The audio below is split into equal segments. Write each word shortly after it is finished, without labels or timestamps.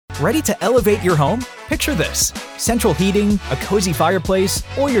Ready to elevate your home? Picture this: central heating, a cozy fireplace,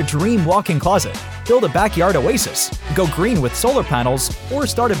 or your dream walk-in closet. Build a backyard oasis, go green with solar panels, or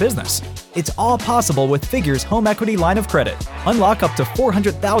start a business. It's all possible with Figure's home equity line of credit. Unlock up to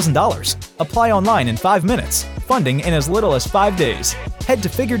 $400,000. Apply online in 5 minutes. Funding in as little as 5 days. Head to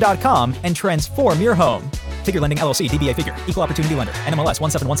figure.com and transform your home. Figure Lending LLC, DBA Figure, Equal Opportunity Lender, NMLS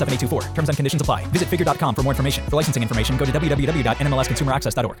 1717824. Terms and conditions apply. Visit figure.com for more information. For licensing information, go to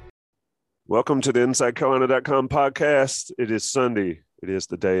www.nmlsconsumeraccess.org. Welcome to the InsideCarolina.com podcast. It is Sunday. It is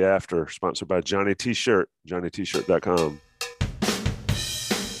the day after, sponsored by Johnny T-Shirt, johnnytshirt.com.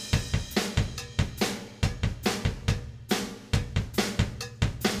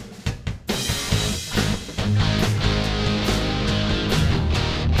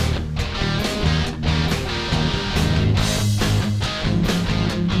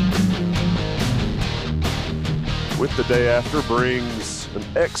 With the day after brings an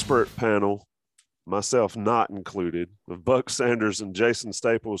expert panel, myself not included, of Buck Sanders and Jason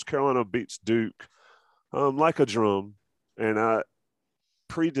Staples. Carolina beats Duke like a drum, and a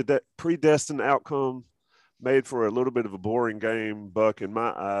predestined outcome made for a little bit of a boring game, Buck, in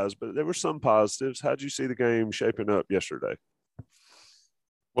my eyes, but there were some positives. How'd you see the game shaping up yesterday?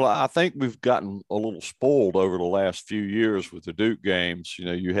 Well, I think we've gotten a little spoiled over the last few years with the Duke games. You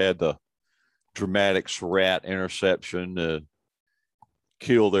know, you had the dramatic Surratt interception to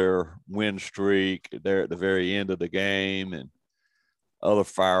kill their win streak there at the very end of the game, and other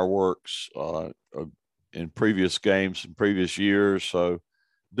fireworks in previous games in previous years. So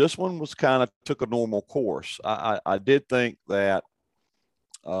this one was kind of took a normal course. I did think that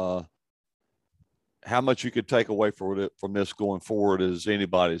how much you could take away from this going forward is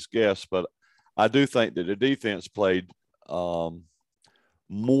anybody's guess, but I do think that the defense played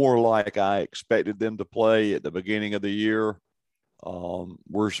more like I expected them to play at the beginning of the year.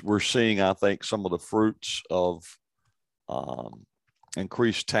 We're seeing, I think, some of the fruits of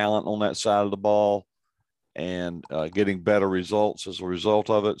increased talent on that side of the ball and getting better results as a result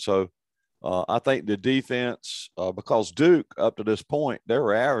of it. So I think the defense, because Duke up to this point, they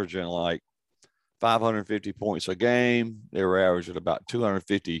were averaging like 550 points a game. They were averaging about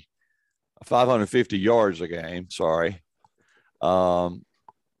 550 yards a game. Sorry.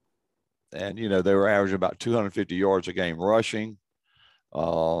 And, you know, they were averaging about 250 yards a game rushing.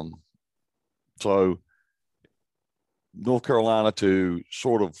 So North Carolina to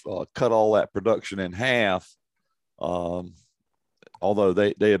sort of cut all that production in half, although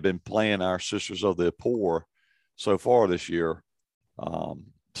they have been playing our Sisters of the Poor so far this year,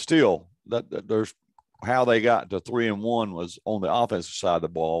 still that there's how they got to 3-1 was on the offensive side of the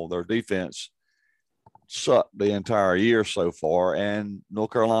ball. Their defense sucked the entire year so far, and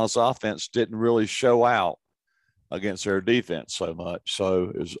North Carolina's offense didn't really show out against their defense so much.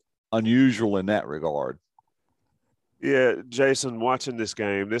 So it was unusual in that regard. Yeah, Jason, watching this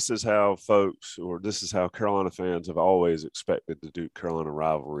game, this is how Carolina fans have always expected the Duke-Carolina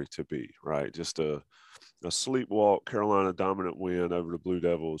rivalry to be, right? Just a sleepwalk, Carolina dominant win over the Blue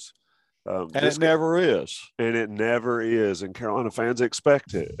Devils. And it never is. And it never is. And Carolina fans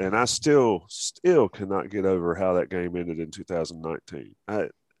expect it. And I still cannot get over how that game ended in 2019.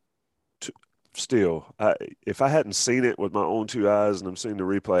 If I hadn't seen it with my own two eyes and I'm seeing the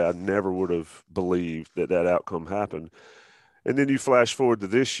replay, I never would have believed that outcome happened. And then you flash forward to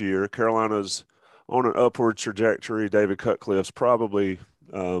this year, Carolina's on an upward trajectory. David Cutcliffe's probably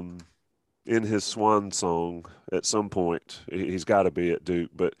in his swan song at some point. He's got to be at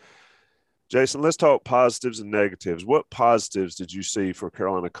Duke. But, Jason, let's talk positives and negatives. What positives did you see for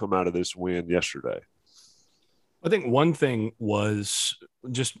Carolina come out of this win yesterday? I think one thing was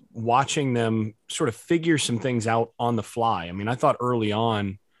just watching them sort of figure some things out on the fly. I mean, I thought early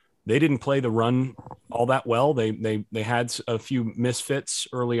on they didn't play the run all that well. They had a few misfits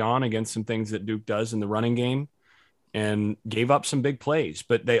early on against some things that Duke does in the running game and gave up some big plays.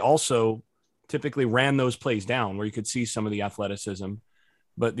 But they also typically ran those plays down where you could see some of the athleticism.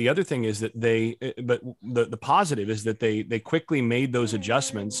 But the other thing is that the positive is that they quickly made those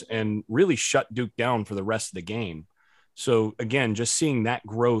adjustments and really shut Duke down for the rest of the game. So again, just seeing that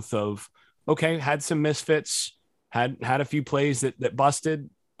growth of, okay, had some misfits, had a few plays that busted.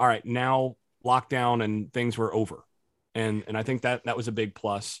 All right, now lockdown and things were over. And I think that was a big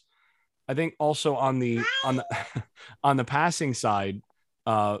plus. I think also on the passing side,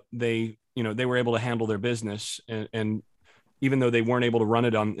 they were able to handle their business and even though they weren't able to run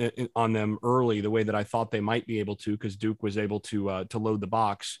it on them early the way that I thought they might be able to, because Duke was able to load the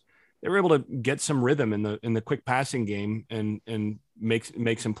box, they were able to get some rhythm in the quick passing game and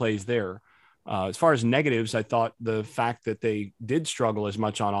make some plays there. As far as negatives, I thought the fact that they did struggle as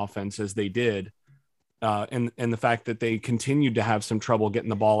much on offense as they did, and the fact that they continued to have some trouble getting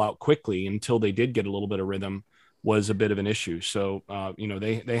the ball out quickly until they did get a little bit of rhythm was a bit of an issue. So,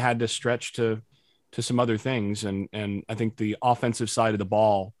 they had to stretch to some other things. And I think the offensive side of the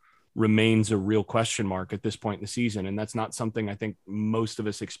ball remains a real question mark at this point in the season. And that's not something I think most of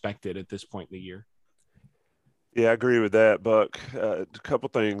us expected at this point in the year. Yeah, I agree with that, Buck. A couple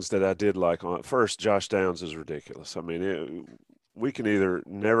things that I did like on it. First, Josh Downs is ridiculous. I mean, we can either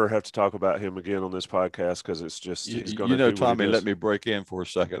never have to talk about him again on this podcast because it's just he's going to do Tommy, what he let me break in for a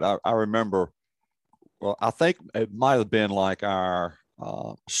second. I remember, well, I think it might have been like our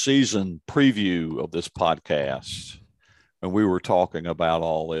season preview of this podcast when we were talking about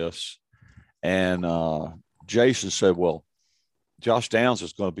all this. And Jason said, well, Josh Downs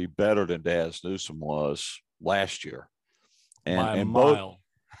is going to be better than Daz Newsome was last year. By a mile.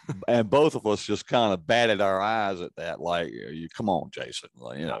 Both of us just kind of batted our eyes at that, like, "You come on, Jason."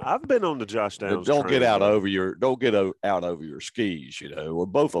 I've been on the Josh Downs. Don't get out over your skis. Well,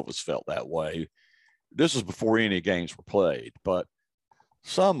 both of us felt that way. This is before any games were played, but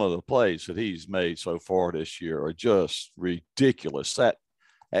some of the plays that he's made so far this year are just ridiculous. That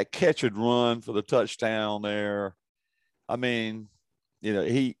catch and run for the touchdown there. I mean,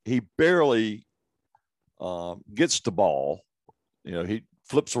 he barely gets the ball. He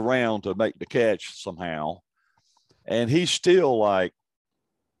flips around to make the catch somehow, and he's still like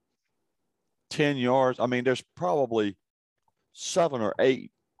 10 yards. I mean, there's probably 7 or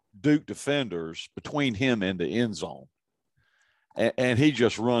 8 Duke defenders between him and the end zone, and he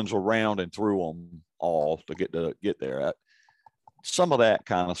just runs around and through them all to get there. Some of that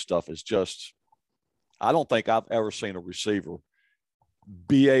kind of stuff is just, I don't think I've ever seen a receiver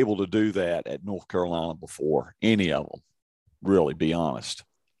be able to do that at North Carolina before, any of them. Really, be honest.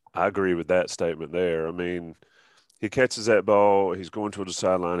 I agree with that statement there. I mean, he catches that ball, he's going toward the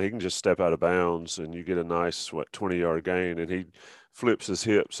sideline, he can just step out of bounds and you get a nice, 20-yard gain, and he flips his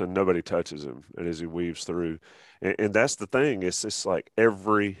hips and nobody touches him and as he weaves through. And that's the thing. It's just like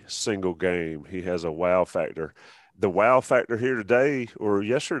every single game he has a wow factor. The wow factor here today or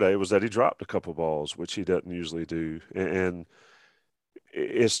yesterday was that he dropped a couple balls, which he doesn't usually do. And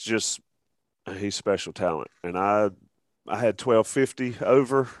it's just he's special talent. And I had 1250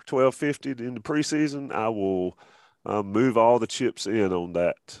 over 1250 in the preseason. I will move all the chips in on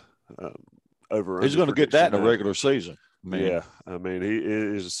that. Over. He's going to get that in a regular season. Yeah, I mean he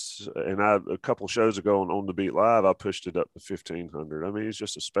is, and a couple of shows ago on the Beat Live, I pushed it up to 1,500. I mean, he's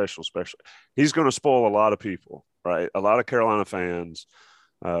just a special. He's going to spoil a lot of people, right? A lot of Carolina fans,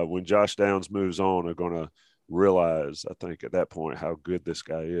 when Josh Downs moves on, are going to realize, I think, at that point how good this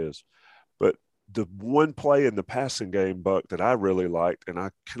guy is. But the one play in the passing game, Buck, that I really liked, and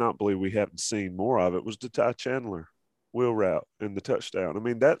I cannot believe we haven't seen more of it, was the Ty Chandler wheel route and the touchdown. I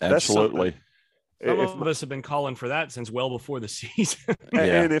mean, that's absolutely. Some of us have been calling for that since well before the season.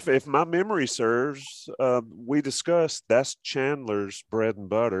 And if my memory serves, we discussed that's Chandler's bread and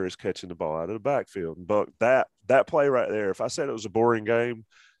butter is catching the ball out of the backfield. But that play right there, if I said it was a boring game,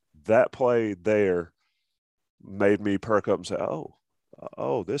 that play there made me perk up and say,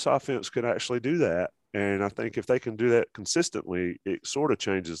 oh, this offense can actually do that. And I think if they can do that consistently, it sort of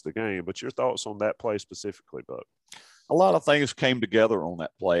changes the game. But your thoughts on that play specifically, Buck? A lot of things came together on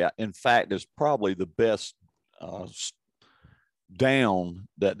that play. In fact, it's probably the best down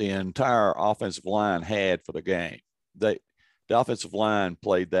that the entire offensive line had for the game. The offensive line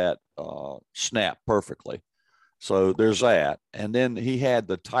played that snap perfectly. So there's that. And then he had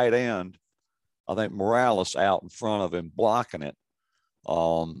the tight end, I think Morales, out in front of him blocking it.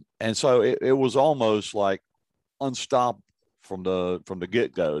 And so it was almost like unstopped from the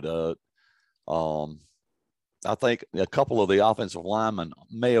get-go. I think a couple of the offensive linemen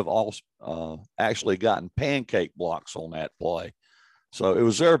may have also actually gotten pancake blocks on that play. So it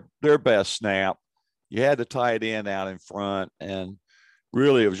was their best snap. You had the tight end out in front, and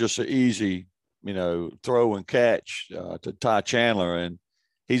really it was just an easy, throw and catch to Ty Chandler, and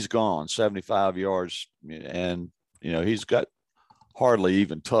he's gone 75 yards, and, he's got hardly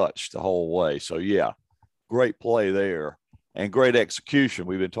even touched the whole way. So, yeah, great play there and great execution.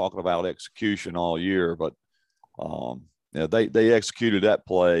 We've been talking about execution all year, but they executed that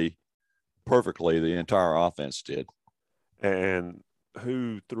play perfectly. The entire offense did. And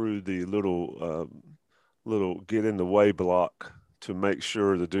who threw the little get in the way block to make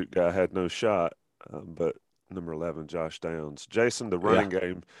sure the Duke guy had no shot? But number 11, Josh Downs. Jason, the running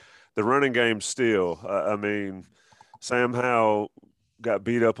game still. I mean, Sam Howell got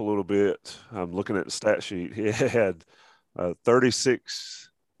beat up a little bit. I'm looking at the stat sheet. He had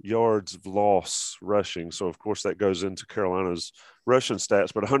 36 yards of loss rushing. So, of course, that goes into Carolina's rushing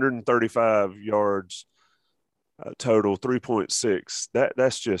stats, but 135 yards total, 3.6.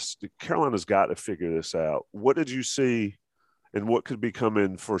 That's just – Carolina's got to figure this out. What did you see and what could be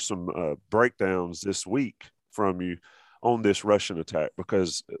coming for some breakdowns this week from you on this rushing attack?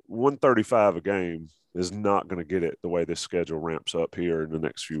 Because 135 a game is not going to get it the way this schedule ramps up here in the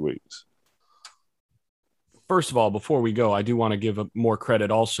next few weeks. First of all, before we go, I do want to give more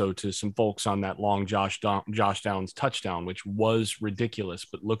credit also to some folks on that long Josh Downs touchdown, which was ridiculous.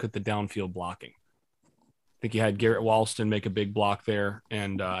 But look at the downfield blocking. I think you had Garrett Walston make a big block there,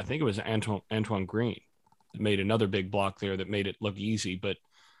 and I think it was Antoine Green that made another big block there that made it look easy. But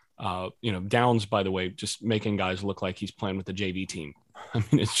Downs, by the way, just making guys look like he's playing with the JV team. I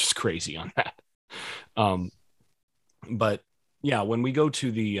mean, it's just crazy on that. But yeah, when we go to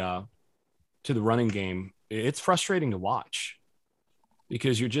the running game, it's frustrating to watch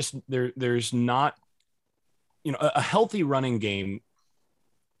because you're just there's not, a healthy running game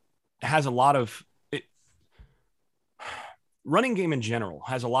has a lot of running game in general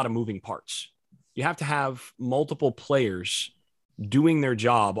has a lot of moving parts. You have to have multiple players doing their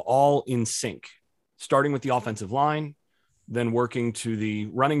job all in sync, starting with the offensive line, then working to the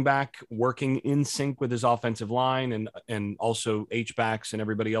running back, working in sync with his offensive line and also H-backs and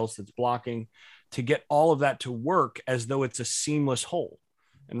everybody else that's blocking, to get all of that to work as though it's a seamless whole.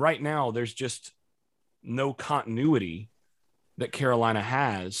 And right now there's just no continuity that Carolina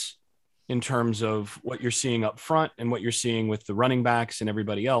has in terms of what you're seeing up front and what you're seeing with the running backs and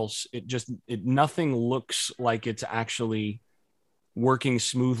everybody else. Nothing looks like it's actually working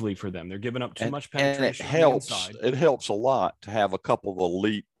smoothly for them. They're giving up too much penetration. And it helps a lot to have a couple of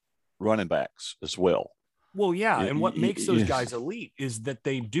elite running backs as well. Well, yeah. And what makes those guys elite is that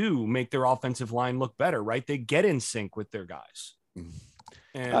they do make their offensive line look better, right? They get in sync with their guys.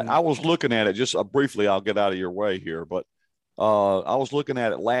 And I was looking at it just briefly. I'll get out of your way here, but I was looking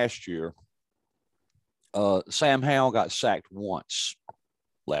at it last year. Sam Howell got sacked once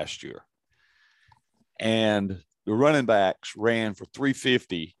last year, and the running backs ran for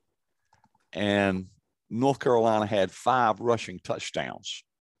 350, and North Carolina had 5 rushing touchdowns.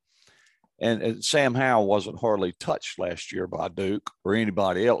 And Sam Howell wasn't hardly touched last year by Duke or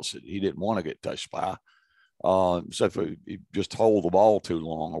anybody else that he didn't want to get touched by, except for he just hold the ball too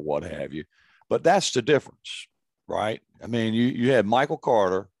long or what have you. But that's the difference, right? I mean, you had Michael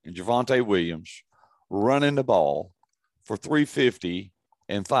Carter and Javonte Williams running the ball for 350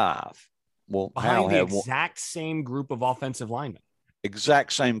 and 5. Well, behind the exact same group of offensive linemen.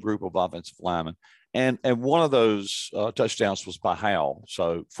 Exact same group of offensive linemen. And one of those touchdowns was by Howell.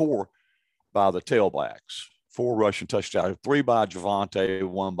 So 4 by the tailbacks, 4 rushing touchdowns, 3 by Javonte,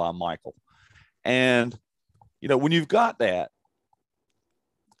 1 by Michael. And, when you've got that,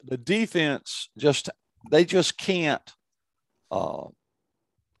 the defense they can't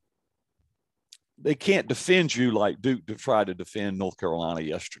defend you like Duke tried to defend North Carolina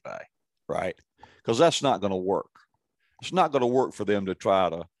yesterday, right? Because that's not going to work. It's not going to work for them to try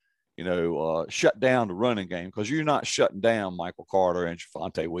to, shut down the running game, because you're not shutting down Michael Carter and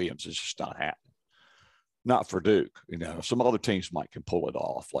Javonte Williams. It's just not happening. Not for Duke. Some other teams can pull it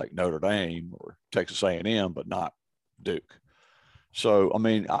off, like Notre Dame or Texas A&M, but not Duke. So, I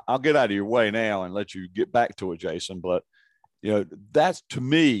mean, I'll get out of your way now and let you get back to it, Jason. But, that to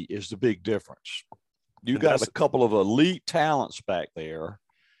me is the big difference. You got a couple of elite talents back there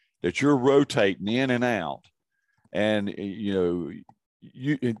that you're rotating in and out. And,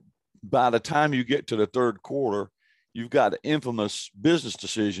 by the time you get to the third quarter, you've got infamous business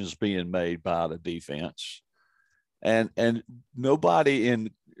decisions being made by the defense. And nobody in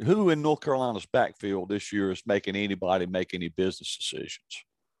North Carolina's backfield this year is making anybody make any business decisions.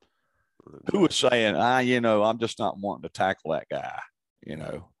 Who is saying, I'm just not wanting to tackle that guy,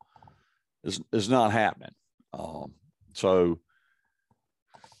 it's not happening. So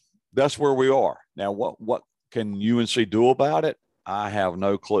that's where we are. Now, what can UNC do about it? I have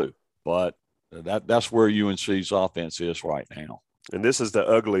no clue. But that's where UNC's offense is right now. And this is the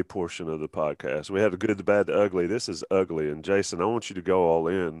ugly portion of the podcast. We have the good, the bad, the ugly. This is ugly. And, Jason, I want you to go all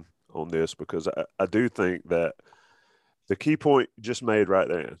in on this, because I do think that the key point you just made right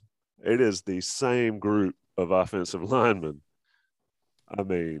there, it is the same group of offensive linemen. I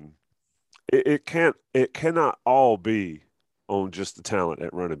mean, it cannot all be on just the talent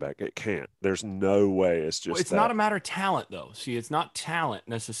at running back. It can't. There's no way. It's just it's not a matter of talent, though. See, it's not talent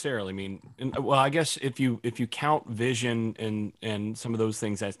necessarily. I mean, I guess if you count vision and some of those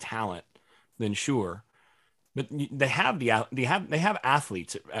things as talent, then sure. But they have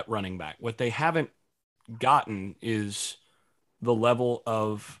athletes at running back. What they haven't gotten is the level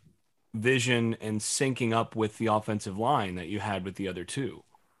of vision and syncing up with the offensive line that you had with the other two.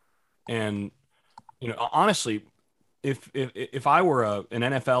 And, honestly, if I were an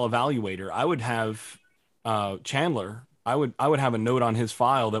NFL evaluator, I would have Chandler. I would have a note on his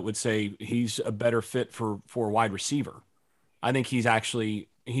file that would say he's a better fit for a wide receiver. I think he's actually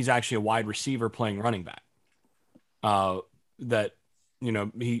a wide receiver playing running back. That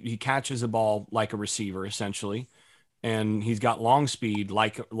he catches the ball like a receiver essentially, and he's got long speed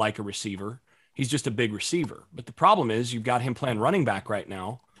like a receiver. He's just a big receiver. But the problem is you've got him playing running back right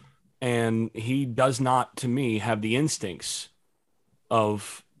now, and he does not, to me, have the instincts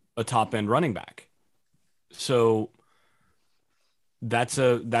of a top end running back. So that's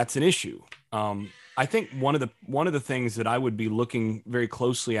an issue. I think one of the things that I would be looking very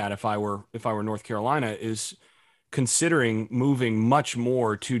closely at if I were North Carolina is considering moving much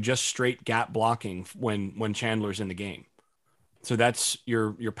more to just straight gap blocking when Chandler's in the game. So that's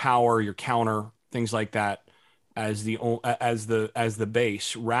your power, your counter, things like that as the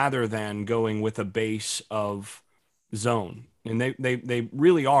base, rather than going with a base of zone. And they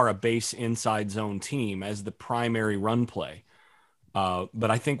really are a base inside zone team as the primary run play.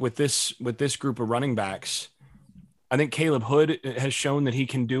 But I think with this group of running backs, I think Caleb Hood has shown that he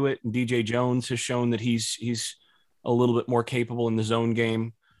can do it, and DJ Jones has shown that he's a little bit more capable in the zone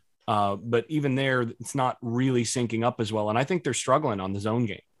game. But even there, it's not really syncing up as well. And I think they're struggling on the zone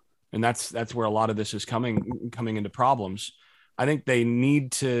game. And that's where a lot of this is coming into problems. I think they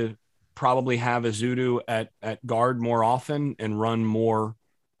need to probably have Azudu at guard more often and run more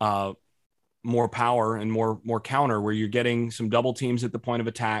power and more counter, where you're getting some double teams at the point of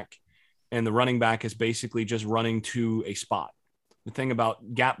attack and the running back is basically just running to a spot. The thing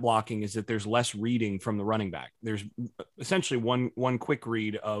about gap blocking is that there's less reading from the running back. There's essentially one quick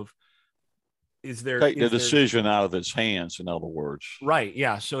read of, take the decision out of his hands, in other words. Right.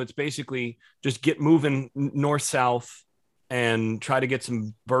 Yeah. So it's basically just get moving north-south and try to get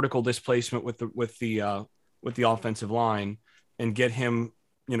some vertical displacement with the offensive line and get him,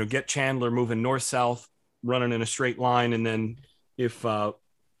 get Chandler moving north-south, running in a straight line. And then if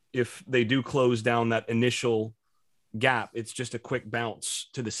they do close down that initial gap, it's just a quick bounce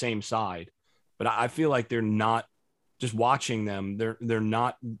to the same side. But I feel like they're not, just watching them, they're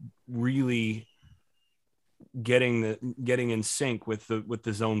not really getting in sync with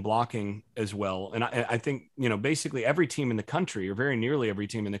the zone blocking as well. And I think, basically every team in the country, or very nearly every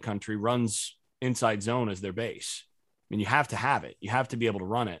team in the country, runs inside zone as their base. I mean, you have to have it. You have to be able to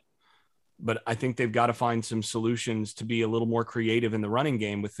run it. But I think they've got to find some solutions to be a little more creative in the running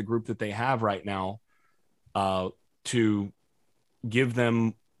game with the group that they have right now, to give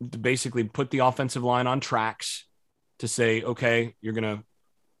them, to basically put the offensive line on tracks to say, okay, you're going to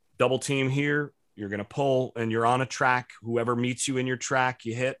double team here, you're going to pull, and you're on a track. Whoever meets you in your track,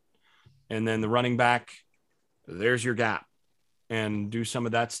 you hit. And then the running back, there's your gap. And do some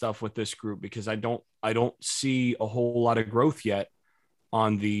of that stuff with this group, because I don't see a whole lot of growth yet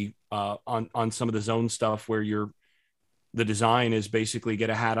on the on some of the zone stuff where the design is basically get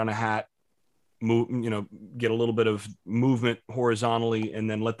a hat on a hat, move, get a little bit of movement horizontally and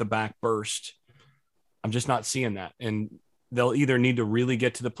then let the back burst. I'm just not seeing that. And they'll either need to really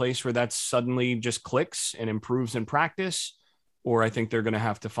get to the place where that suddenly just clicks and improves in practice, or I think they're going to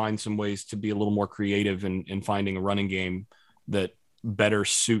have to find some ways to be a little more creative in finding a running game that better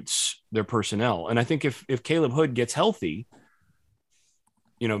suits their personnel. And I think if Caleb Hood gets healthy,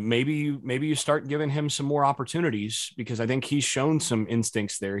 maybe you start giving him some more opportunities, because I think he's shown some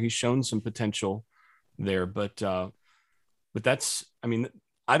instincts there. He's shown some potential there, but that's,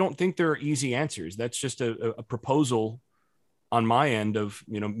 I don't think there are easy answers. That's just a proposal on my end of,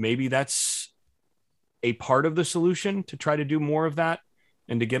 maybe that's a part of the solution to try to do more of that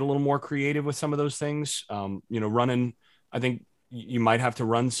and to get a little more creative with some of those things. Running, I think you might have to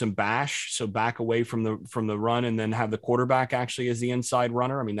run some bash. So back away from the run and then have the quarterback actually as the inside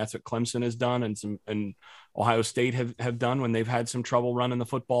runner. That's what Clemson has done and Ohio State have done when they've had some trouble running the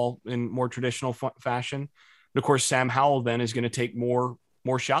football in more traditional fashion. And of course, Sam Howell then is going to take more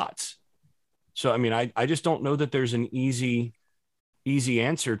shots. So, I just don't know that there's an easy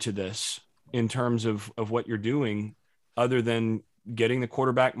answer to this in terms of what you're doing, other than getting the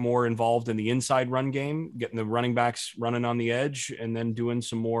quarterback more involved in the inside run game, getting the running backs running on the edge, and then doing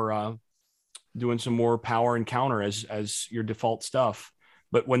some more power and counter as your default stuff.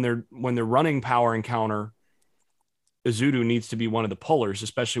 But when they're running power and counter, Azudu needs to be one of the pullers,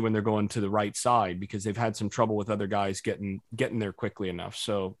 especially when they're going to the right side, because they've had some trouble with other guys getting there quickly enough.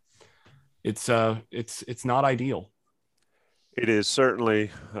 So it's not ideal. It is certainly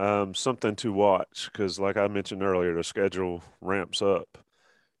something to watch because, like I mentioned earlier, the schedule ramps up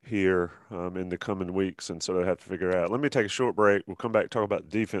here in the coming weeks, and so they have to figure out. Let me take a short break. We'll come back and talk about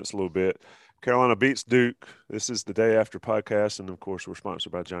the defense a little bit. Carolina beats Duke. This is the Day After podcast, and of course, we're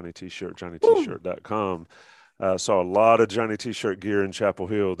sponsored by Johnny T-Shirt, JohnnyT-shirt.com. Saw a lot of Johnny T-shirt gear in Chapel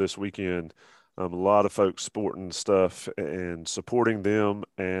Hill this weekend. A lot of folks sporting stuff and supporting them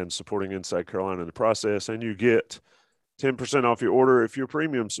and supporting Inside Carolina in the process, and you get 10% off your order if you're a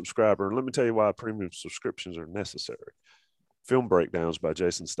premium subscriber. And let me tell you why premium subscriptions are necessary. Film breakdowns by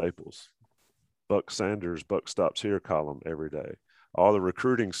Jason Staples, Buck Sanders, Buck Stops Here column every day. All the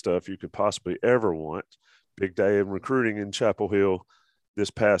recruiting stuff you could possibly ever want. Big day in recruiting in Chapel Hill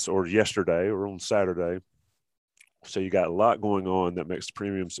yesterday or on Saturday. So you got a lot going on that makes the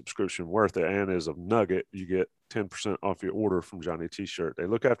premium subscription worth it. And as a nugget, you get 10% off your order from Johnny T-shirt. They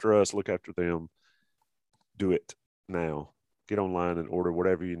look after us, look after them. Do it now. Get online and order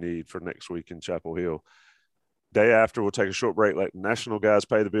whatever you need for next week in Chapel Hill. Day after, we'll take a short break. Let national guys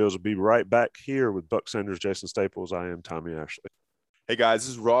pay the bills. We'll be right back here with Buck Sanders, Jason Staples. I am Tommy Ashley. Hey guys,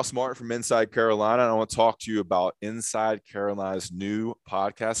 this is Ross Martin from Inside Carolina. And I want to talk to you about Inside Carolina's new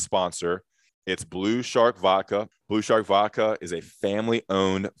podcast sponsor. It's Blue Shark Vodka. Blue Shark Vodka is a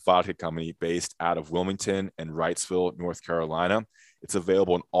family-owned vodka company based out of Wilmington and Wrightsville, North Carolina. It's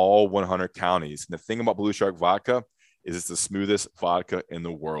available in all 100 counties. And the thing about Blue Shark Vodka is it's the smoothest vodka in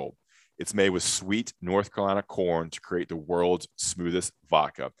the world. It's made with sweet North Carolina corn to create the world's smoothest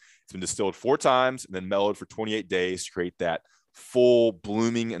vodka. It's been distilled 4 times and then mellowed for 28 days to create that full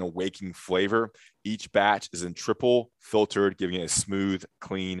blooming and awakening flavor. Each batch is in triple filtered, giving it a smooth,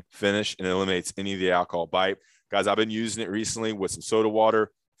 clean finish, and it eliminates any of the alcohol bite. Guys, I've been using it recently with some soda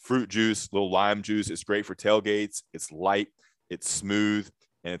water, fruit juice, little lime juice. It's great for tailgates. It's light, it's smooth,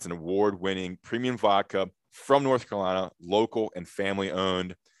 and it's an award-winning premium vodka from North Carolina, local and family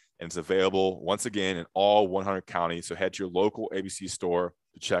owned. And it's available once again in all 100 counties. So head to your local ABC store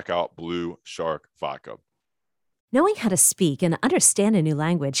to check out Blue Shark Vodka. Knowing how to speak and understand a new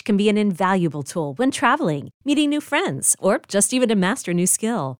language can be an invaluable tool when traveling, meeting new friends, or just even to master a new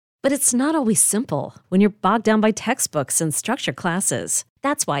skill. But it's not always simple when you're bogged down by textbooks and structured classes.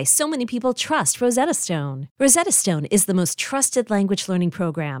 That's why so many people trust Rosetta Stone. Rosetta Stone is the most trusted language learning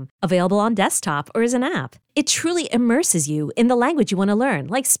program, available on desktop or as an app. It truly immerses you in the language you want to learn,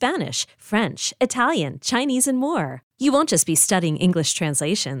 like Spanish, French, Italian, Chinese, and more. You won't just be studying English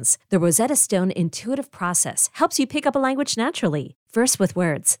translations. The Rosetta Stone intuitive process helps you pick up a language naturally, first with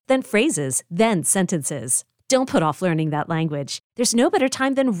words, then phrases, then sentences. Don't put off learning that language. There's no better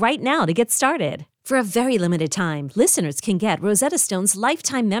time than right now to get started. For a very limited time, listeners can get Rosetta Stone's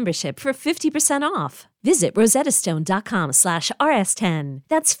lifetime membership for 50% off. Visit rosettastone.com/rs10.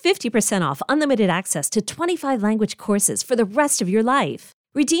 That's 50% off unlimited access to 25 language courses for the rest of your life.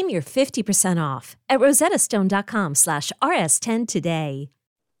 Redeem your 50% off at rosettastone.com/rs10 today.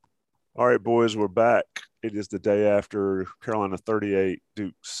 All right, boys, we're back. It is the day after Carolina 38,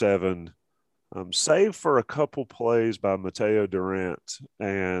 Duke 7. Save for a couple plays by Mateo Durant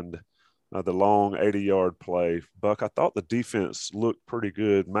and the long 80-yard play. Buck, I thought the defense looked pretty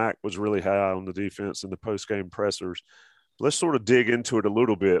good. Mack was really high on the defense in the post-game pressers. Let's sort of dig into it a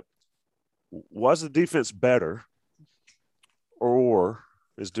little bit. Was the defense better, or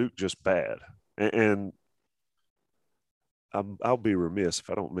is Duke just bad? And I'll be remiss if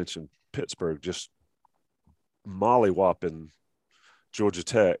I don't mention Pittsburgh just mollywhopping Georgia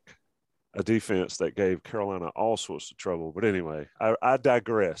Tech, a defense that gave Carolina all sorts of trouble. But anyway, I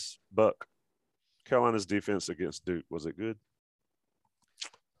digress. Buck, Carolina's defense against Duke, was it good?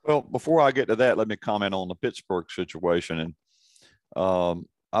 Well, before I get to that, let me comment on the Pittsburgh situation. And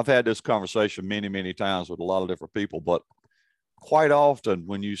I've had this conversation many, many times with a lot of different people, but quite often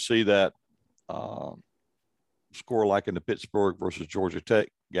when you see that score like in the Pittsburgh versus Georgia Tech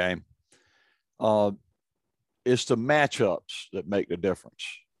game, it's the matchups that make the difference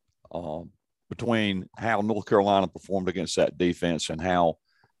between how North Carolina performed against that defense and how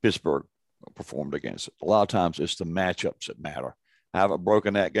Pittsburgh performed against it. A lot of times it's the matchups that matter. I haven't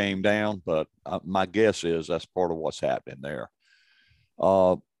broken that game down, but my guess is that's part of what's happening there.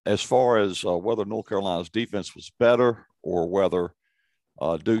 As far as whether North Carolina's defense was better or whether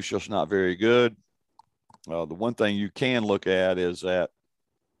Duke's just not very good, the one thing you can look at is that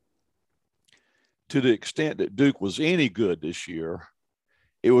to the extent that Duke was any good this year,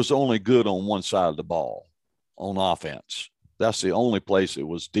 it was only good on one side of the ball, on offense. That's the only place it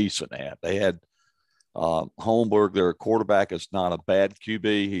was decent at. They had Holmberg, their quarterback, is not a bad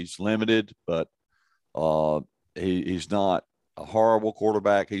QB. He's limited, but he's not a horrible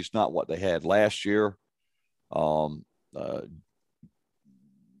quarterback. He's not what they had last year.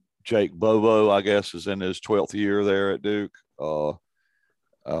 Jake Bobo, I guess, is in his 12th year there at Duke.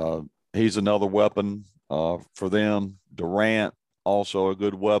 He's another weapon for them. Durant, also a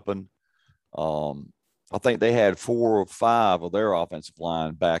good weapon. I think they had 4 or 5 of their offensive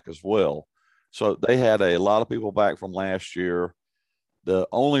line back as well. So they had a lot of people back from last year. The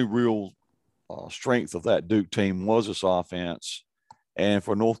only real strength of that Duke team was this offense. And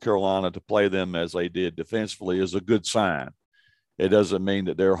for North Carolina to play them as they did defensively is a good sign. It doesn't mean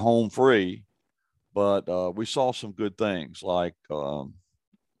that they're home free, but we saw some good things. Like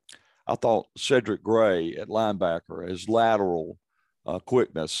I thought Cedric Gray at linebacker, his lateral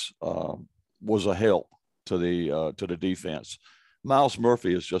quickness was a help to the defense. Miles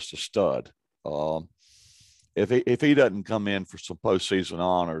Murphy is just a stud. If he doesn't come in for some postseason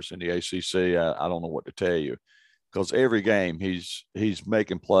honors in the ACC, I don't know what to tell you, because every game he's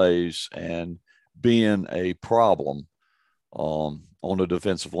making plays and being a problem on the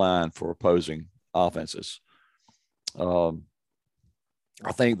defensive line for opposing offenses. I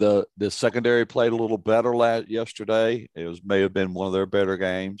think the secondary played a little better yesterday. May have been one of their better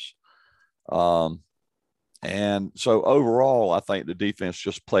games. And so overall, I think the defense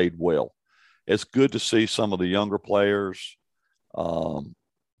just played well. It's good to see some of the younger players,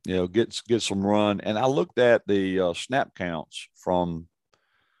 get some run. And I looked at the snap counts from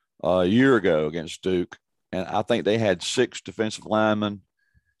a year ago against Duke, and I think they had 6 defensive linemen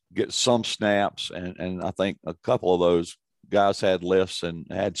get some snaps, and I think a couple of those guys had less and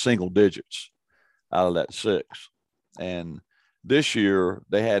had single digits out of that 6. And this year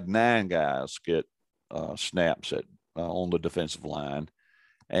they had 9 guys get snaps on the defensive line.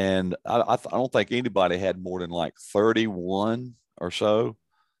 And I don't think anybody had more than like 31 or so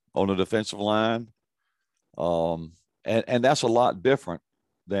on the defensive line. And that's a lot different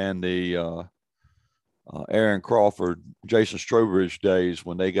than the Aaron Crawford, Jason Strowbridge days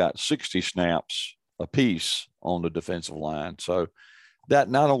when they got 60 snaps apiece on the defensive line. So that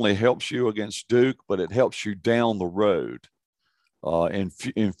not only helps you against Duke, but it helps you down the road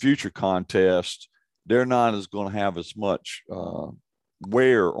in future contests. They're not going to have as much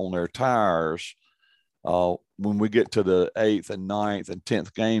wear on their tires when we get to the 8th and 9th and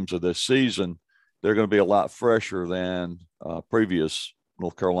 10th games of this season. They're going to be a lot fresher than previous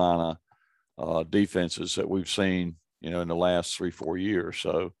North Carolina defenses that we've seen, in the last 3-4 years.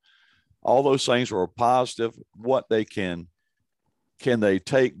 So all those things are positive. What they can they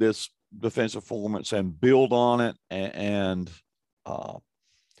take this defensive performance and build on it and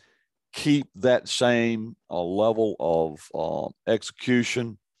keep that same level of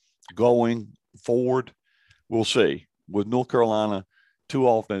execution going forward? We'll see. With North Carolina, too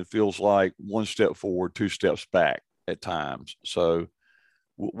often it feels like 1 step forward, 2 steps back at times. So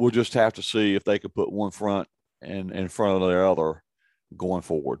we'll just have to see if they can put one front in front of the other going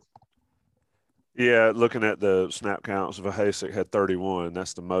forward. Yeah, looking at the snap counts, Vahasek had 31.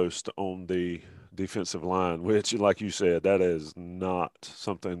 That's the most on the defensive line, which, like you said, that is not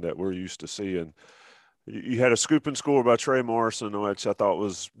something that we're used to seeing. You had a scoop and score by Trey Morrison, which I thought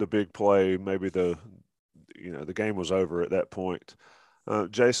was the big play. Maybe the game was over at that point.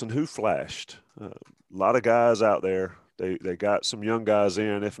 Jason, who flashed? A lot of guys out there. They got some young guys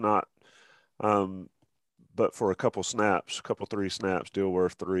in, if not, but for a couple 3 snaps,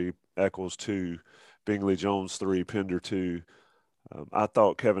 Dilworth 3, Eccles 2, Bingley Jones 3, Pender 2. I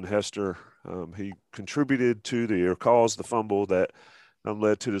thought Kevin Hester, he contributed to or caused the fumble that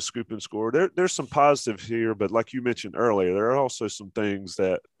led to the scoop and score. There's some positives here, but like you mentioned earlier, there are also some things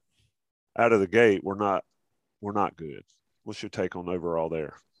that out of the gate were not good. What's your take on overall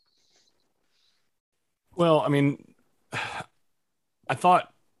there? Well, I mean, I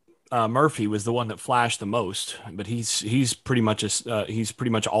thought Murphy was the one that flashed the most, but he's pretty much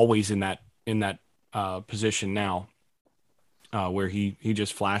always in that position now, where he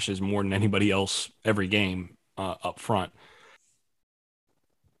just flashes more than anybody else every game up front.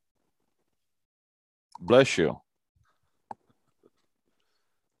 Bless you.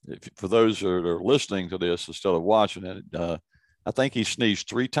 For those that are listening to this instead of watching it, I think he sneezed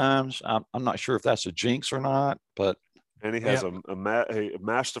 3 times. I'm not sure if that's a jinx or not, but and he has a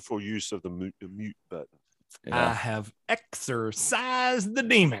masterful use of the mute button. Yeah. I have exorcised the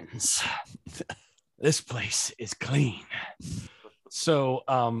demons. This place is clean. So,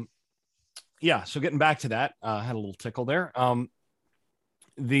 so getting back to that, I had a little tickle there.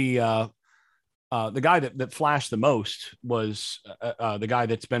 The guy that flashed the most was the guy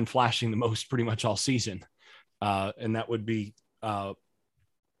that's been flashing the most pretty much all season, and that would be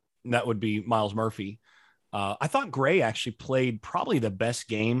Miles Murphy. I thought Gray actually played probably the best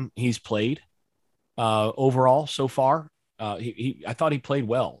game he's played overall so far. I thought he played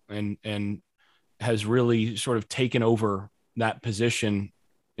well and has really sort of taken over that position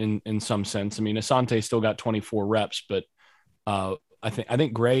in some sense. I mean, Asante still got 24 reps, but I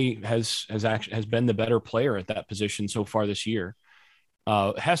think Gray has been the better player at that position so far this year.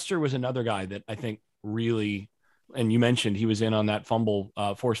 Hester was another guy that I think really, and you mentioned he was in on that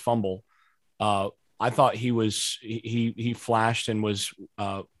forced fumble. I thought he flashed and was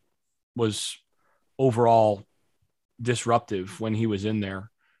overall disruptive when he was in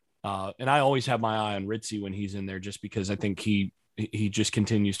there. And I always have my eye on Ritzy when he's in there, just because I think he just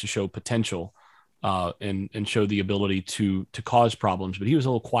continues to show potential and show the ability to cause problems. But he was a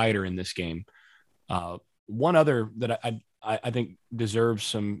little quieter in this game. One other that I think deserves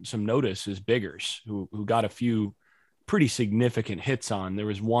some notice is Biggers, who got a few pretty significant hits on. There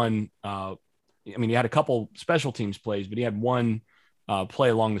was one. He had a couple special teams plays, but he had one play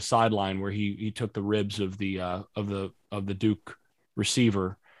along the sideline where he took the ribs of the Duke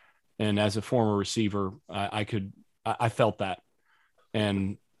receiver. And as a former receiver, I felt that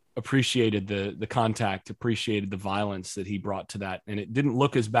and appreciated the contact, appreciated the violence that he brought to that. And it didn't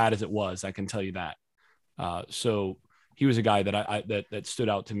look as bad as it was, I can tell you that. So he was a guy that that stood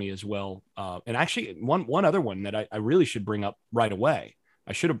out to me as well. And actually one other one that I really should bring up right away.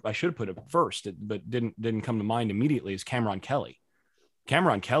 I should have put it first, but didn't come to mind immediately, is Cameron Kelly.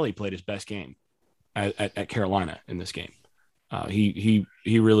 Cameron Kelly played his best game at Carolina in this game. He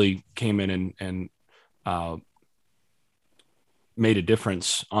really came in and made a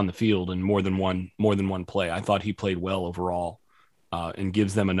difference on the field in more than one play. I thought he played well overall, and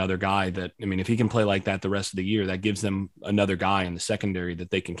gives them another guy that, I mean, if he can play like that the rest of the year, that gives them another guy in the secondary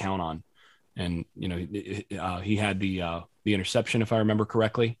that they can count on. And, he had the interception, if I remember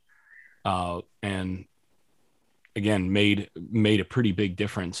correctly. And again, made a pretty big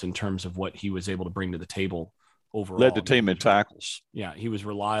difference in terms of what he was able to bring to the table overall. Led the team in tackles. Yeah, he was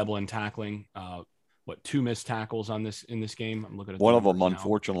reliable in tackling. 2 missed tackles in this game? I'm looking at one of them,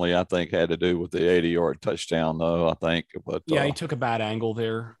 unfortunately, I think had to do with the 80-yard touchdown, though, I think. But yeah, he took a bad angle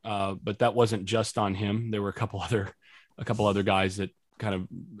there, but that wasn't just on him. There were a couple other guys that kind of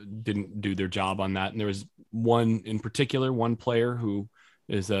didn't do their job on that. And there was one in particular, one player who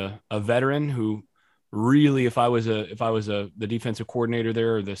is a veteran who really, if I was the defensive coordinator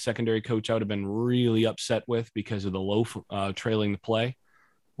there or the secondary coach, I would have been really upset with, because of the low trailing the play,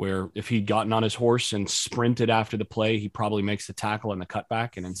 where if he'd gotten on his horse and sprinted after the play, he probably makes the tackle and the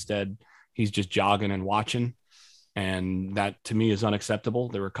cutback. And instead he's just jogging and watching. And that to me is unacceptable.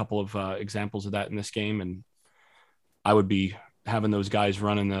 There were a couple of examples of that in this game. And I would be having those guys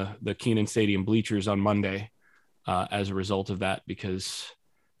running the Kenan Stadium bleachers on Monday as a result of that, because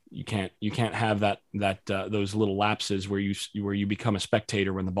you can't have that those little lapses where you become a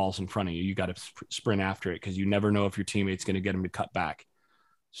spectator when the ball's in front of you. You got to sprint after it, because you never know if your teammate's going to get him to cut back.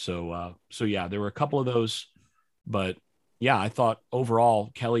 So yeah, there were a couple of those, but yeah, I thought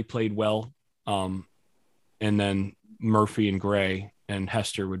overall Kelly played well. And then Murphy and Gray and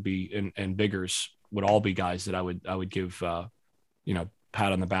Hester would be, and Biggers would all be guys that I would give,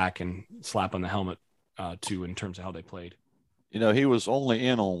 pat on the back and slap on the helmet to, in terms of how they played. He was only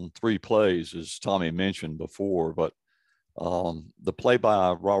in on 3 plays, as Tommy mentioned before, but the play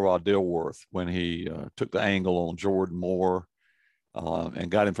by Ra Dilworth, when he took the angle on Jordan Moore, and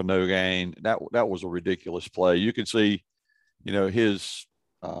got him for no gain, that was a ridiculous play. You could see, his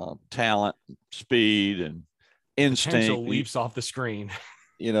talent, speed, and instinct. Potential leaps off the screen.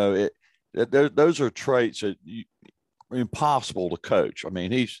 Those are traits that are impossible to coach. I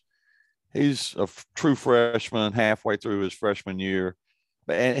mean, he's a true freshman, halfway through his freshman year,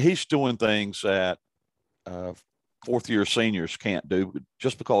 and he's doing things that fourth-year seniors can't do,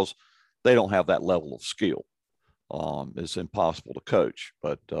 just because they don't have that level of skill. It's impossible to coach,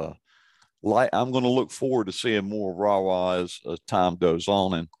 but I'm going to look forward to seeing more Ra as time goes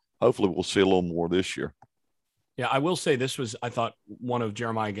on, and hopefully we'll see a little more this year. Yeah, I will say this was, I thought, one of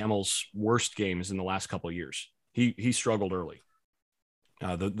Jeremiah Gemmel's worst games in the last couple of years. He struggled early.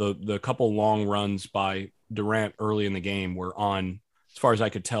 The couple long runs by Durant early in the game were on, as far as I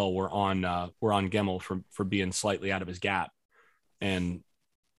could tell, were on Gemmel for being slightly out of his gap, and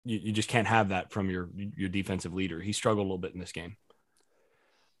you just can't have that from your defensive leader. He struggled a little bit in this game.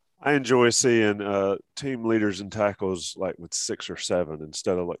 I enjoy seeing team leaders in tackles like with 6 or 7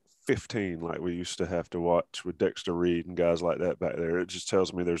 instead of like 15, like we used to have to watch with Dexter Reed and guys like that back there. It just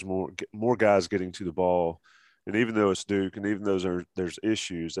tells me there's more guys getting to the ball. And even though it's Duke, and even though there's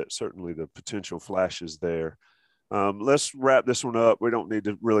issues, that certainly the potential flashes there. Let's wrap this one up. We don't need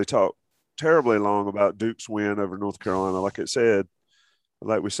to really talk terribly long about Duke's win over North Carolina. Like I said,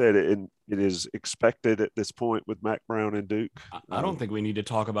 like we said, it is expected at this point with Mack Brown and Duke. I don't think we need to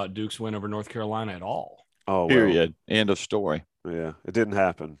talk about Duke's win over North Carolina at all. Oh, Period. Well, end of story. Yeah, it didn't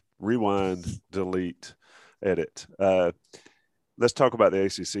happen. Rewind, delete, edit. Let's talk about the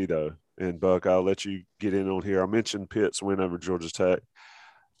ACC, though. And, Buck, I'll let you get in on here. I mentioned Pitt's win over Georgia Tech.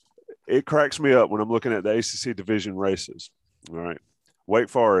 It cracks me up when I'm looking at the ACC division races. All right. Wake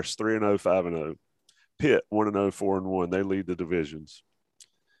Forest, 3-0, 5-0. Pitt, 1-0, 4-1. They lead the divisions.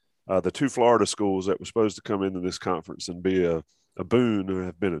 The two Florida schools that were supposed to come into this conference and be a boon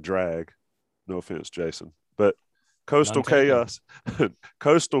have been a drag. No offense, Jason. But Coastal Chaos,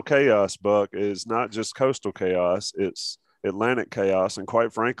 Buck, is not just coastal chaos. It's Atlantic chaos, and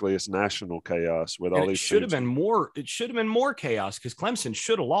quite frankly, it's national chaos with all these. It should have been more chaos because Clemson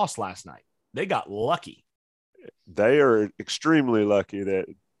should have lost last night. They got lucky. They are extremely lucky that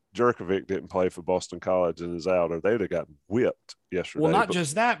Jerkovic didn't play for Boston College and is out, or they'd have gotten whipped yesterday. Well, not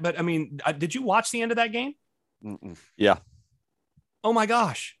just that, but I mean, did you watch the end of that game? Mm-mm. Yeah. Oh my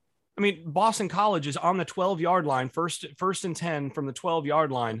gosh. I mean, Boston College is on the 12-yard line, first and 10 from the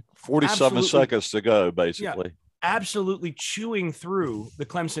 12-yard line. 47 seconds to go, basically. Yeah, absolutely chewing through the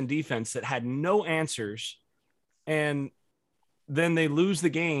Clemson defense that had no answers. And then they lose the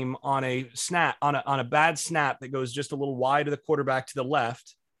game on a snap, on a bad snap that goes just a little wide of the quarterback to the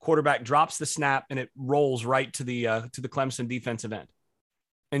left. Quarterback drops the snap and it rolls right to the Clemson defensive end.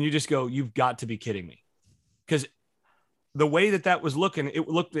 And you just go, you've got to be kidding me. Because the way that was looking, it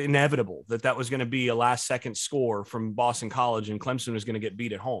looked inevitable that was going to be a last-second score from Boston College and Clemson was going to get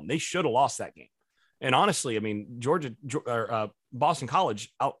beat at home. They should have lost that game. And honestly, I mean, Boston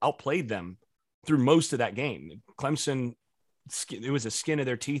College outplayed them through most of that game. Clemson, it was a skin of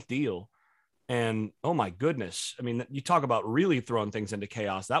their teeth deal. And, oh, my goodness. I mean, you talk about really throwing things into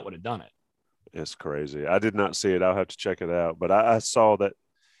chaos. That would have done it. It's crazy. I did not see it. I'll have to check it out. But I saw that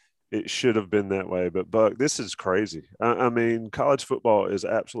it should have been that way. But, Buck, this is crazy. I mean, college football is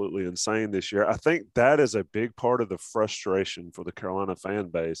absolutely insane this year. I think that is a big part of the frustration for the Carolina fan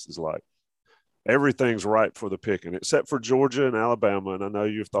base is like everything's ripe for the picking, except for Georgia and Alabama. And I know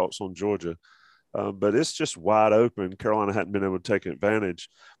your thoughts on Georgia. But it's just wide open. Carolina hadn't been able to take advantage.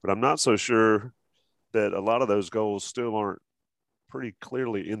 But I'm not so sure that a lot of those goals still aren't pretty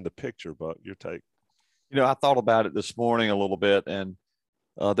clearly in the picture. Buck, your take. You know, I thought about it this morning a little bit, and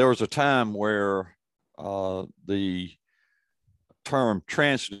there was a time where the term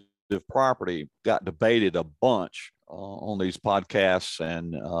transitive property got debated a bunch on these podcasts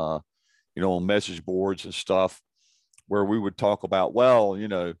and, on message boards and stuff, where we would talk about, well,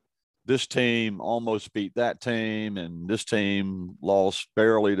 this team almost beat that team and this team lost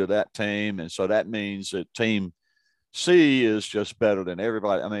barely to that team. And so that means that team C is just better than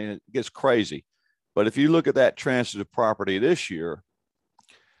everybody. I mean, it gets crazy. But if you look at that transitive property this year,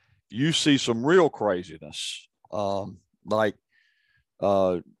 you see some real craziness. Earlier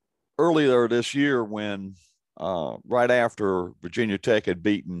this year when right after Virginia Tech had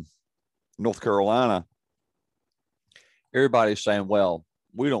beaten North Carolina, everybody's saying, well,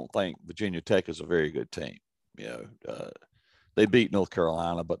 we don't think Virginia Tech is a very good team. They beat North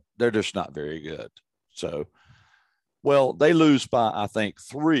Carolina, but they're just not very good. So, well, they lose by, I think,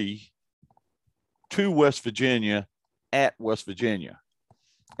 3 to West Virginia at West Virginia.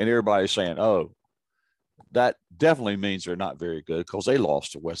 And everybody's saying, oh, that definitely means they're not very good because they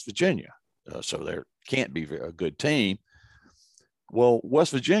lost to West Virginia. So there can't be a good team. Well,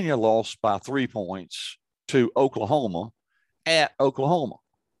 West Virginia lost by 3 points to Oklahoma at Oklahoma.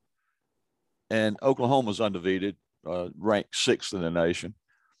 And Oklahoma's undefeated, ranked 6th in the nation.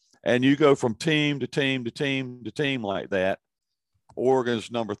 And you go from team to team to team to team like that. Oregon's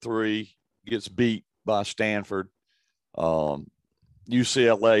number 3, gets beat by Stanford.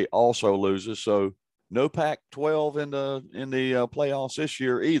 UCLA also loses. So no Pac-12 in the playoffs this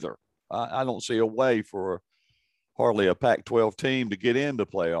year either. I don't see a way for hardly a Pac-12 team to get into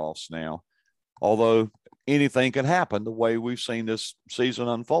playoffs now, although anything can happen the way we've seen this season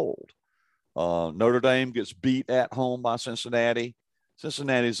unfold. Notre Dame gets beat at home by Cincinnati.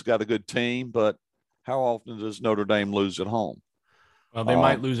 Cincinnati's got a good team, but how often does Notre Dame lose at home? Well, they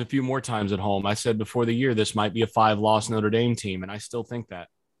might lose a few more times at home. I said before the year this might be a 5-loss Notre Dame team, and I still think that.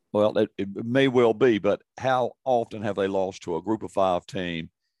 Well, it may well be, but how often have they lost to a group of 5 team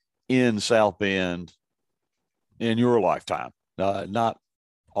in South Bend in your lifetime? Not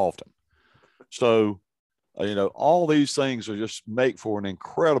often. So, all these things are just make for an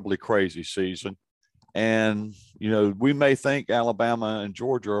incredibly crazy season. And, we may think Alabama and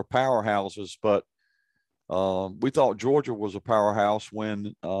Georgia are powerhouses, but we thought Georgia was a powerhouse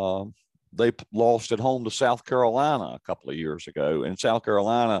when they lost at home to South Carolina a couple of years ago, and South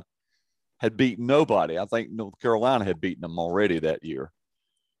Carolina had beaten nobody. I think North Carolina had beaten them already that year.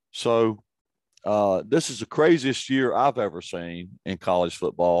 So this is the craziest year I've ever seen in college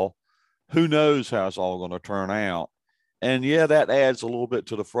football. Who knows how it's all going to turn out? And yeah, that adds a little bit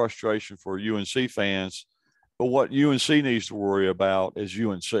to the frustration for UNC fans. But what UNC needs to worry about is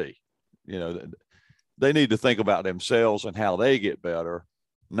UNC. You know, they need to think about themselves and how they get better,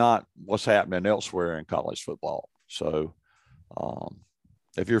 not what's happening elsewhere in college football. So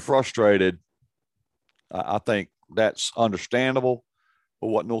if you're frustrated, I think that's understandable. But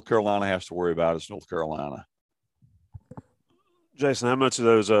what North Carolina has to worry about is North Carolina. Jason, how much of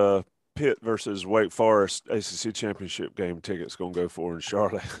those Pitt versus Wake Forest ACC championship game tickets going to go for in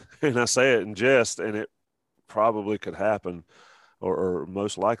Charlotte? And I say it in jest, and it probably could happen, or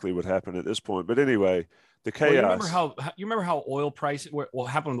most likely would happen at this point. But anyway, the chaos. Well, you remember how oil price? What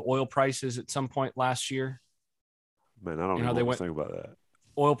happened with oil prices at some point last year? Man, I don't know what to think about that.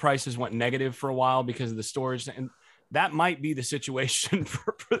 Oil prices went negative for a while because of the storage, and that might be the situation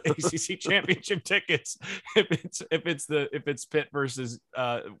for the ACC championship tickets. If it's Pitt versus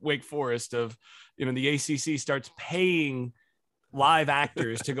Wake Forest, of, you know, the ACC starts paying live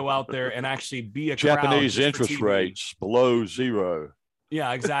actors to go out there and actually be a Japanese interest rates below zero.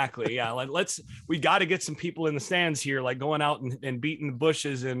 Yeah, exactly. Yeah, like we got to get some people in the stands here, like going out and beating the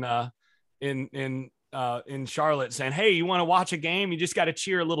bushes in Charlotte, saying, "Hey, you want to watch a game? You just got to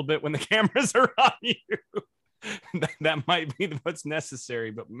cheer a little bit when the cameras are on you." that might be what's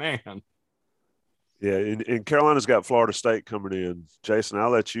necessary, but man. Yeah, and Carolina's got Florida State coming in. Jason, I'll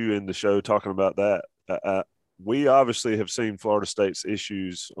let you end the show talking about that. We obviously have seen Florida State's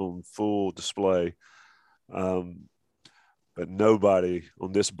issues on full display, but nobody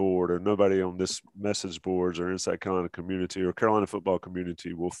on this board or nobody on this message boards or Inside Carolina community or Carolina football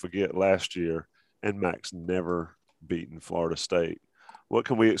community will forget last year, and Mack's never beaten Florida State. What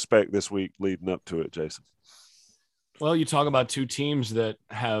can we expect this week leading up to it, Jason? Well, you talk about two teams that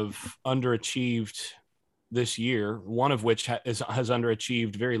have underachieved this year, one of which has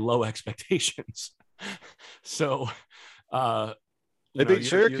underachieved very low expectations. So they beat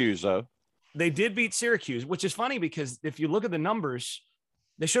Syracuse, though. They did beat Syracuse, which is funny because if you look at the numbers,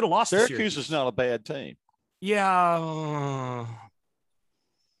 they should have lost. Syracuse is not a bad team. Yeah.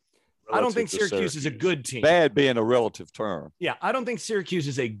 I don't think Syracuse is a good team. Bad being a relative term. Yeah, I don't think Syracuse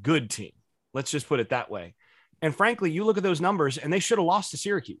is a good team. Let's just put it that way. And frankly, you look at those numbers, and they should have lost to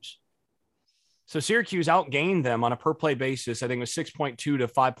Syracuse. So Syracuse outgained them on a per-play basis. I think it was 6.2 to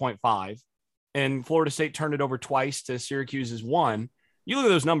 5.5. And Florida State turned it over twice to Syracuse's 1. You look at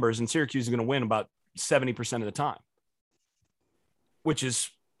those numbers, and Syracuse is going to win about 70% of the time, which is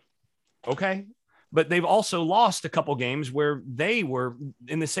okay. But they've also lost a couple games where they were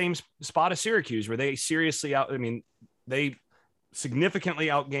in the same spot as Syracuse, where they they significantly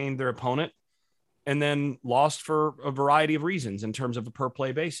outgained their opponent and then lost for a variety of reasons in terms of a per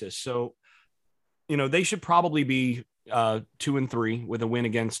play basis. So, you know, they should probably be 2-3 with a win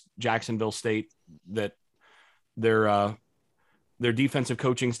against Jacksonville State. That their defensive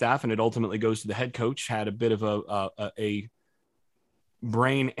coaching staff, and it ultimately goes to the head coach, had a bit of a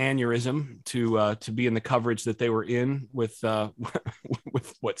brain aneurysm to be in the coverage that they were in with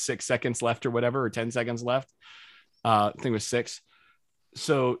what, 6 seconds left or whatever, or 10 seconds left. I think it was 6.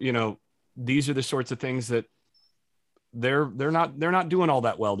 So, you know, these are the sorts of things that they're not doing all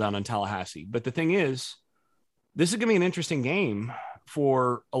that well down in Tallahassee. But the thing is, this is going to be an interesting game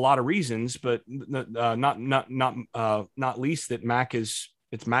for a lot of reasons, but not least that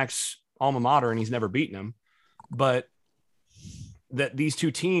it's Mack's alma mater and he's never beaten him. But that these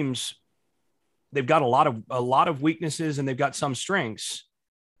two teams, they've got a lot of weaknesses and they've got some strengths,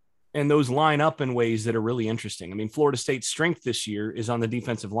 and those line up in ways that are really interesting. I mean, Florida State's strength this year is on the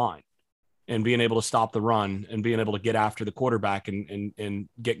defensive line and being able to stop the run and being able to get after the quarterback and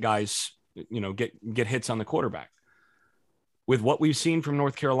get guys, you know, get hits on the quarterback. With what we've seen from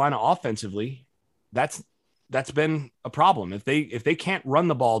North Carolina offensively, that's been a problem. If they can't run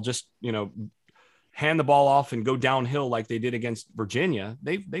the ball, just, you know, hand the ball off and go downhill like they did against Virginia,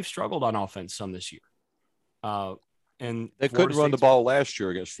 they've struggled on offense some this year. And they couldn't run the ball last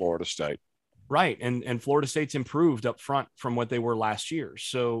year against Florida State. Right. And Florida State's improved up front from what they were last year.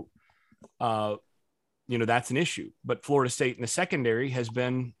 So, you know, that's an issue. But Florida State in the secondary has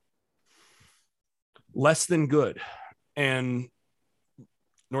been less than good. And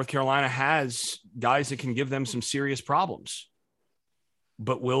North Carolina has guys that can give them some serious problems.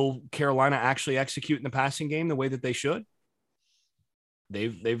 But will Carolina actually execute in the passing game the way that they should?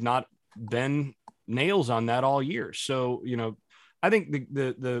 They've not been nails on that all year. So, you know, I think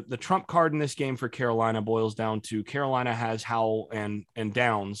the trump card in this game for Carolina boils down to Carolina has Howell and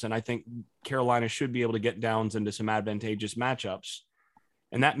Downs, and I think Carolina should be able to get Downs into some advantageous matchups,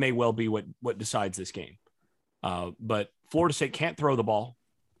 and that may well be what decides this game. But Florida State can't throw the ball.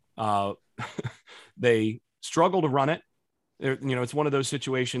 They struggle to run it. It's one of those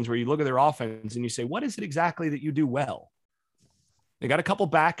situations where you look at their offense and you say, what is it exactly that you do well? They got a couple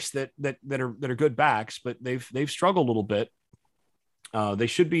backs that are good backs, but they've struggled a little bit. They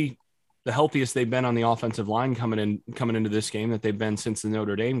should be the healthiest they've been on the offensive line coming into this game that they've been since the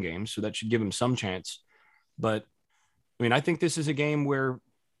Notre Dame game. So that should give them some chance. But I mean, I think this is a game where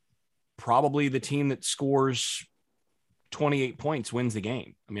probably the team that scores 28 points wins the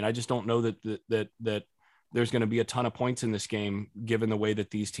game. I mean, I just don't know that there's going to be a ton of points in this game, given the way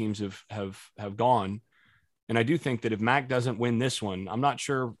that these teams have gone. And I do think that if Mack doesn't win this one, I'm not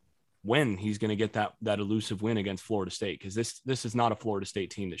sure when he's going to get that elusive win against Florida State, because this is not a Florida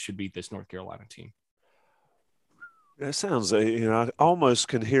State team that should beat this North Carolina team. That sounds, I almost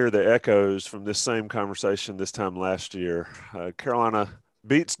can hear the echoes from this same conversation this time last year. Carolina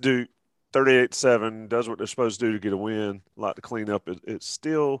beats Duke 38-7, does what they're supposed to do to get a win, a lot to clean up. It's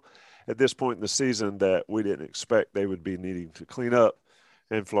still at this point in the season that we didn't expect they would be needing to clean up,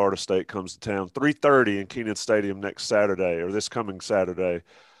 and Florida State comes to town. 3:30 in Kenan Stadium next Saturday, or this coming Saturday.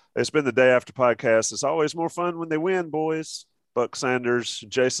 It's been the Day After podcast. It's always more fun when they win, boys. Buck Sanders,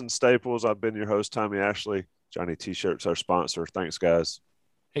 Jason Staples. I've been your host, Tommy Ashley. Johnny T-Shirts, our sponsor. Thanks, guys.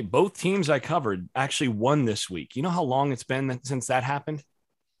 Hey, both teams I covered actually won this week. You know how long it's been since that happened?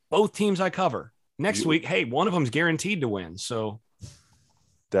 Both teams I cover. Next week, hey, one of them's guaranteed to win. So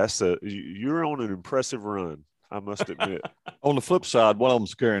you're on an impressive run, I must admit. On the flip side, one of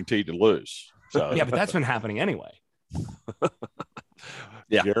them's guaranteed to lose. So yeah, but that's been happening anyway.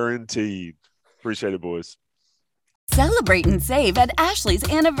 Yeah. Guaranteed. Appreciate it, boys. Celebrate and save at Ashley's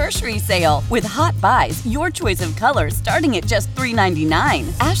Anniversary Sale. With Hot Buys, your choice of colors starting at just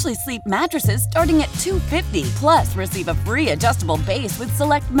 $3.99. Ashley Sleep mattresses starting at $2.50. Plus, receive a free adjustable base with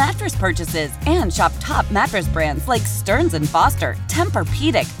select mattress purchases. And shop top mattress brands like Stearns & Foster,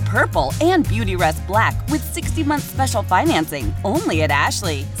 Tempur-Pedic, Purple, and Beautyrest Black with 60-month special financing. Only at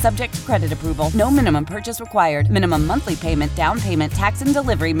Ashley. Subject to credit approval. No minimum purchase required. Minimum monthly payment, down payment, tax, and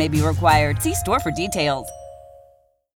delivery may be required. See store for details.